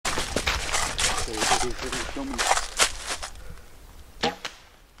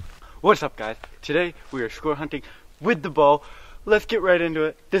What's up, guys? Today we are squirrel hunting with the bow. Let's get right into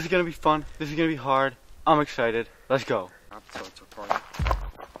it. This is gonna be fun. This is gonna be hard. I'm excited. Let's go.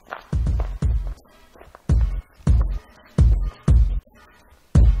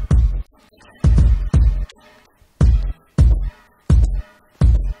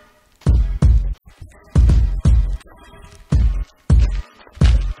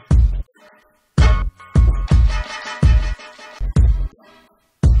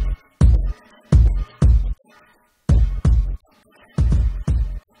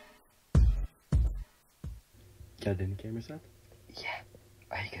 Got it in the camera, Seth? Yeah.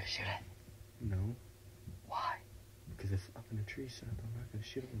 Are you gonna shoot it? No. Why? Because it's up in a tree, Seth. I'm not gonna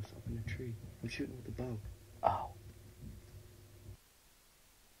shoot it when it's up in a tree. I'm shooting with the bow. Oh.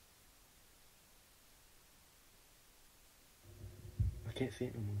 I can't see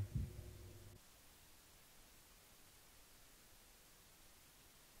it no more.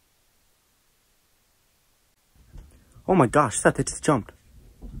 Oh my gosh, Seth, it just jumped.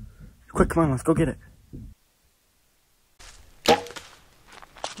 Quick, come on, let's go get it.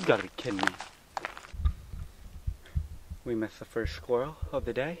 You gotta be kidding me. We missed the first squirrel of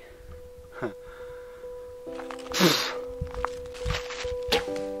the day.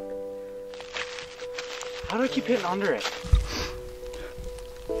 How do I keep hitting under it?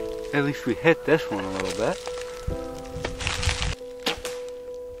 At least we hit this one a little bit.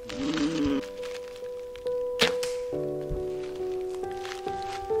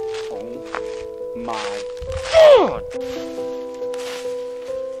 Oh my God!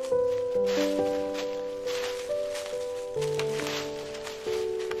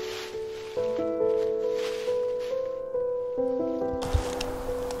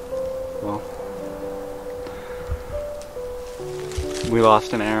 Well, we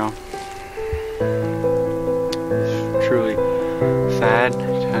lost an arrow. It's truly sad to,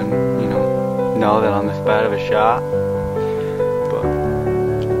 know that I'm this bad of a shot, but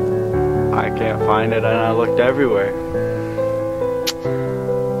I can't find it and I looked everywhere.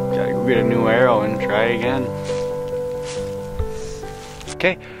 Gotta go get a new arrow and try again.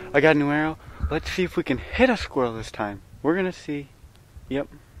 Okay, I got a new arrow. Let's see if we can hit a squirrel this time. We're gonna see. Yep.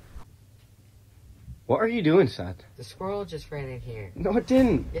 What are you doing, Seth? The squirrel just ran in here. No, it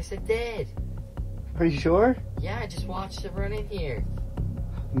didn't. Yes, it did. Are you sure? Yeah, I just watched it run in here.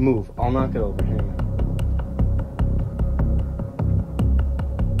 Move. I'll knock it over. Hang on.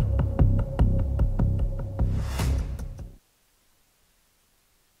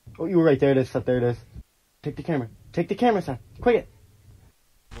 Oh, you were right. There it is, Seth. There it is. Take the camera. Take the camera, Seth. Quick.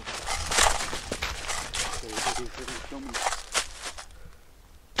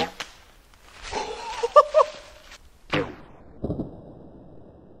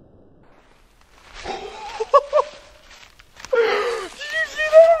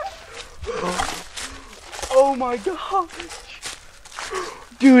 Oh my gosh!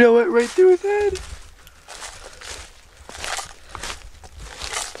 Dude, I went right through his head!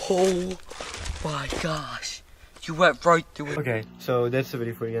 Oh my gosh. You went right through it. Okay, so that's the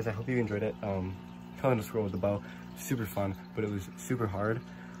video for you guys. I hope you enjoyed it. Killing a squirrel with the bow, super fun, but it was super hard.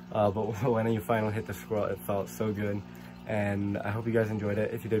 But when you finally hit the squirrel, it felt so good. And I hope you guys enjoyed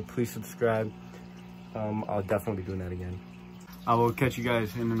it. If you did, please subscribe. I'll definitely be doing that again. I will catch you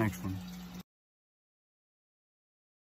guys in the next one.